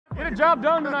Get a job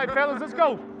done tonight, fellas. Let's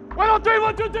go. 1, 2, 3,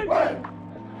 1, 2, 3.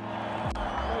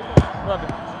 Love it.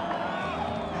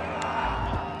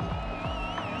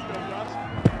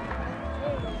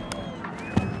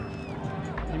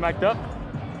 You mic'd up?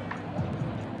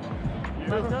 You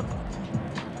mic'd up?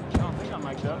 I don't think I'm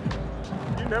mic'd up.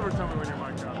 You never tell me when you're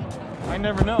mic'd up. I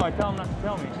never know. I tell them not to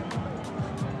tell me.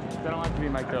 I don't like to be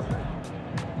mic'd up.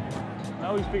 I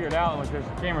always figure it out, like there's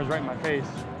cameras right in my face.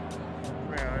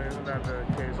 Yeah, isn't that the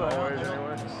case always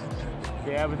anyway?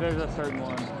 Yeah, but there's a certain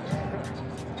one.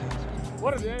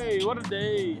 What a day, what a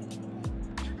day.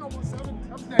 Up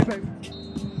there, baby.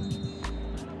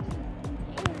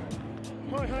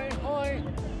 Hoi, hoi, hoi.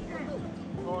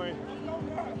 Hoi.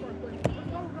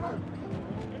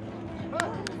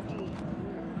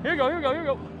 Here you go, here you go, here you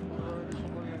go.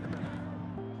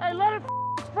 Hey, let it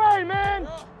spray, man.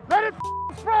 Let it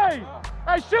spray.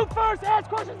 Hey, shoot first, ask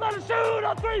questions, let it shoot.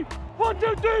 On 3, 1,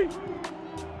 2, 3.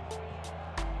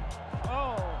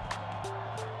 Oh.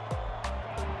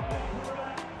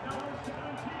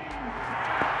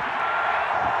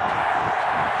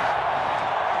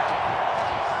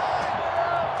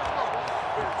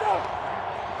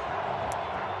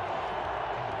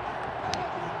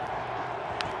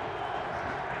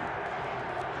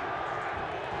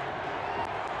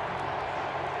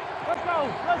 Let's go,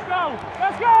 let's go,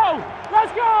 let's go,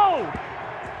 let's go!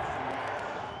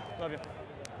 Love you.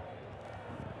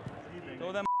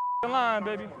 Throw that line,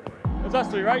 baby. It's us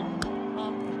 3, right?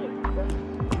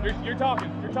 You're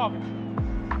talking, you're talking.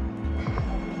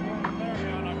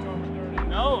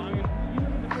 No, I mean, you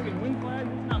look at the freaking wing flag,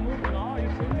 it's not moving at all. Are you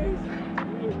serious?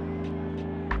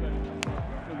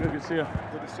 Good to see you.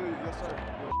 Good to see you, yes sir.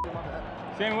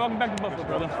 Sammy, welcome back to Buffalo,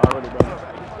 brother. Already, brother.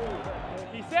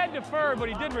 He said defer, but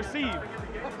he did receive. We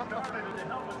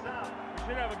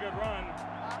should have a good run.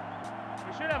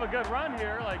 We should have a good run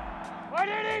here. Like, why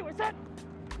did he? What's that?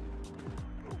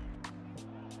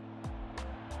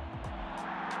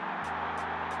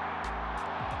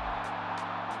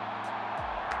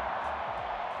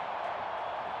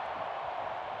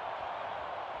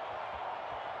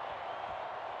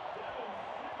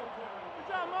 Good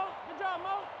job, Mo. Good job,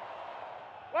 Mo.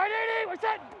 Why did he? What's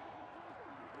that?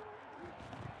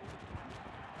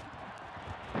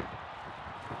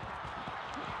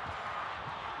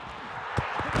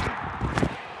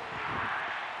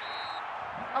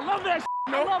 I love that.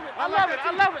 I love it. I love it.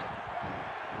 I love it.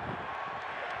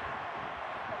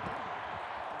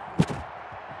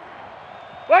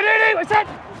 What did he? What's that?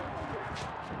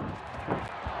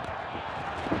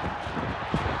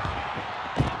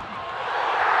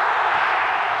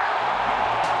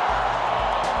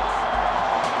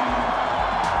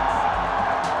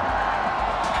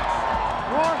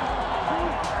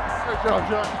 Good job,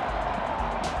 John.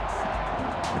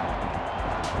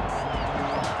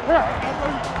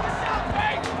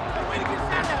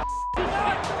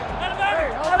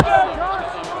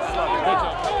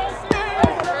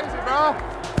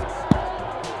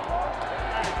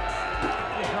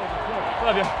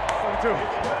 Love you. Love too.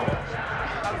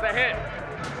 How was that hit?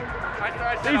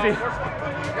 Easy.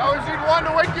 You always need one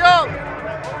to wake you up.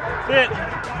 Sit.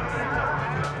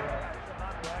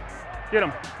 Get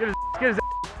him. Get his.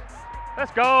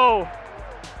 Let's go.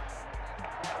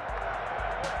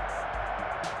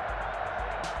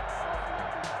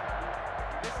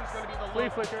 This is going to be the Flea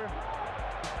look. flicker.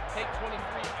 Take 23.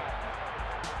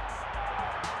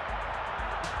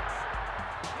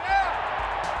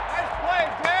 Nice play,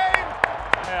 Dave.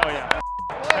 Hell yeah.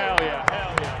 Hell yeah.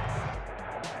 Hell yeah.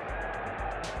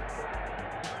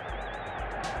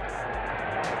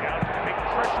 Big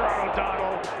pressure on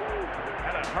O'Donnell.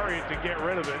 Had to hurry to get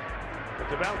rid of it. But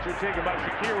the bouncer taken by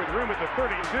Shakir with room at the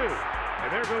 32.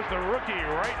 And there goes the rookie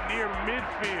right near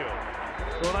midfield.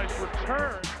 So a nice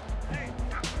return.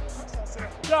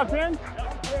 Good job, Ken. I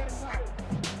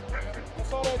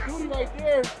saw that duty right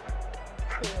there.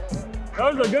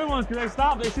 Those are good ones because they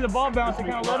stop. They see the ball bounce and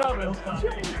kind of let up.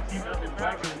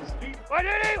 Why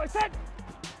did he? What's that?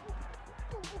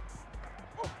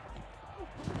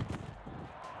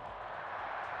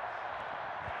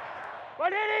 Why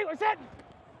did he? What's that?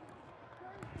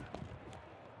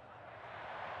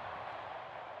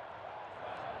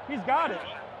 He's got it.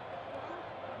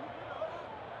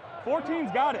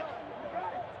 14's got it.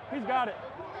 He's got it.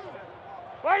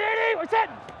 Why did he? What's that?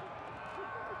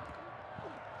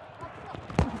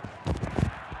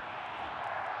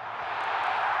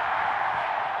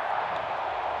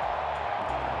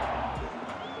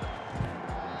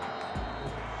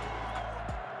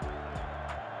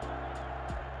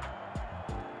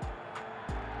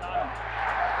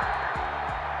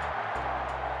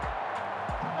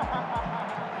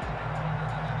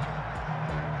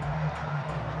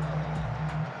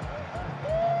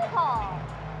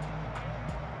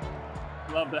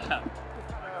 Love that.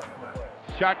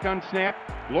 Shotgun snap,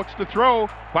 looks to throw,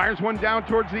 fires one down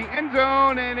towards the end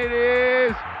zone, and it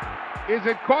is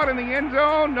it caught in the end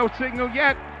zone? No signal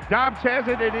yet. Dobbs has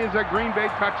it. It is a Green Bay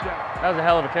touchdown. That was a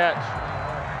hell of a catch.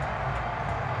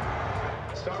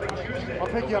 I'll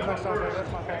pick you up next time, man.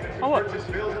 That's my fault. Oh, what?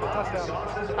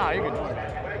 Touchdown. Ah, you're good.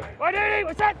 Wait, Eddie,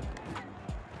 what's that?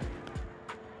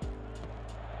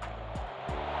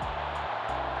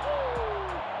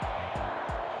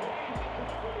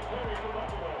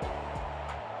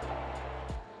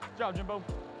 Good job, Jimbo.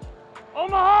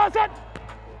 Omaha, set!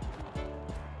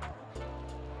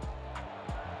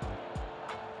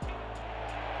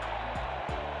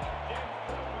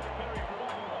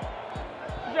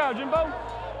 Good job, Jimbo.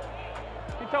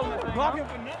 He told that thing. Blocking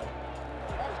for nothing.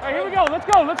 Hey, here we go. Let's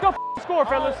go. Let's go score,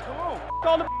 fellas. Come on.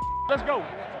 Call the let's go.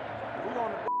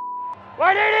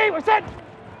 Right, Edie, what's that?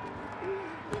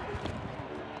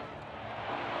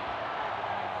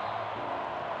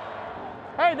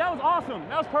 Hey, that was awesome.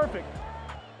 That was perfect.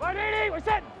 Right, Edie, what's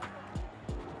that?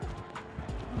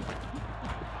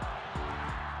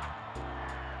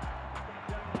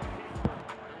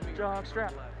 Jog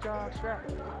strap, jog strap.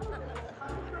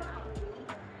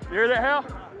 You hear that, Hal?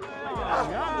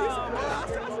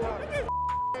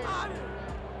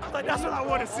 Like, that's what I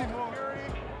want to see more.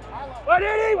 What,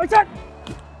 Eddie? What's that?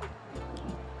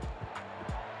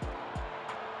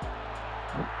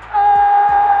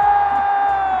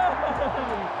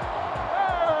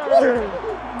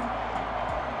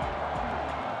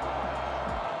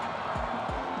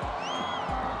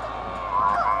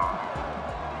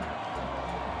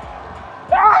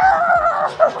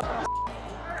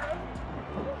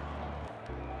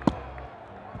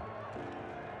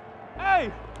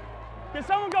 Hey, can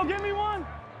someone go get me one?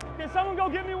 Can someone go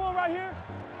get me one right here?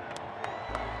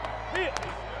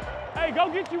 Hey,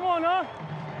 go get you one, huh?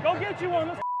 Go get you one.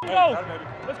 Let's go.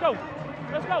 Let's go.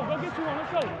 Let's go. Go get you one.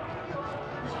 Let's go.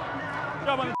 Good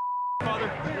job on the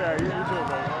father. Yeah, you too,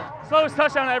 bro. Slowest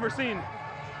touchdown I ever seen.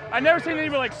 I never seen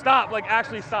anyone like stop, like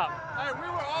actually stop. Hey, we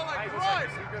were all like, run!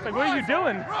 It's like, what are you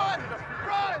doing? Run!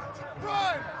 Run!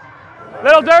 Run!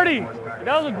 Little Dirty.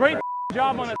 That was a great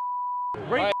job on that.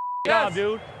 Great job,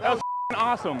 dude. That was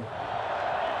awesome.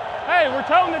 Hey, we're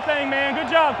toting the thing, man. Good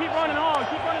job. Keep running hard.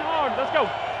 Keep running hard. Let's go.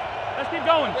 Let's keep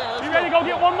going. You ready to go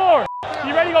get one more?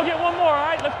 You ready to go get one more? All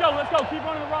right, let's go. Let's go. Keep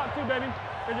running the rock too, baby.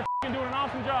 Because you're doing an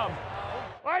awesome job.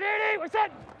 All right, Eddie, what's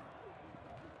that?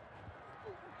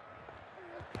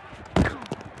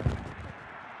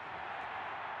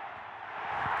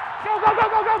 Go, go, go,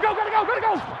 go, go, go, gotta go, gotta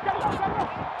go, gotta go, gotta go.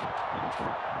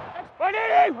 All right,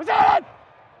 Eddie, what's that?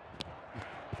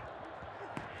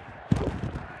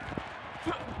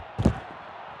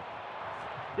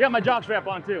 You got my jock strap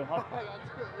on too. Huh? That's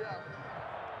good, yeah.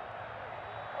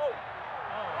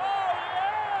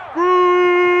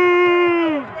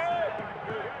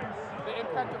 The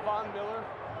impact of Von Miller.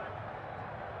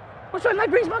 What's that, like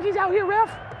grease monkeys out here, ref?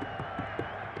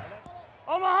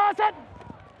 Omaha, set.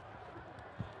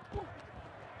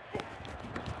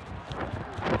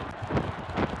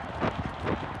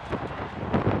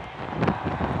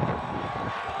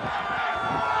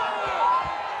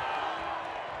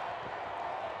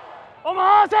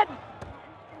 Omaha, set.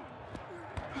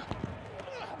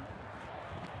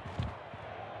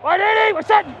 All right, Eddie, we're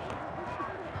set.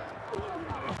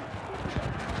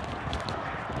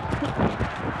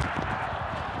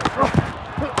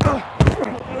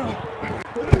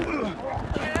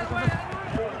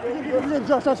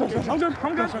 I'm good.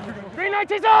 I'm good.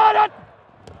 319's on it.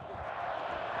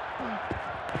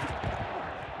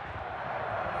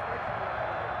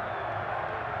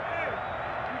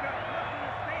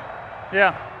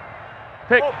 Yeah.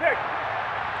 Pick. Oh, pick.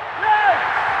 Yes!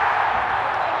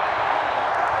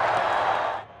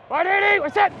 Right, Eddie, we're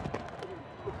set.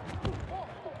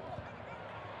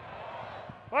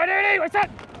 Right, Eddie, we're set.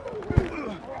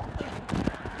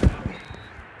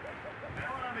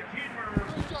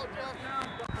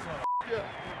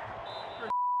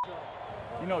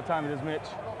 You know what time it is, Mitch.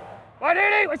 Right,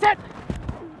 Eddie, we're set.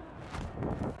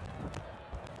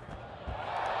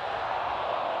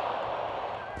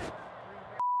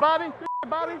 Bobby,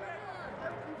 Bobby.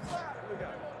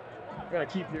 I gotta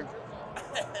keep here.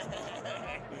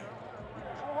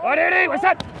 Right, Eddie, what's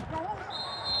that?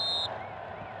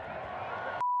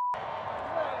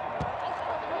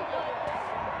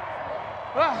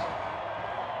 Ah.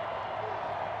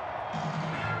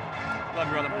 Love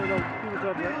you, brother. There you go. Keep it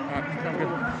up, man. All right, sounds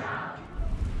good.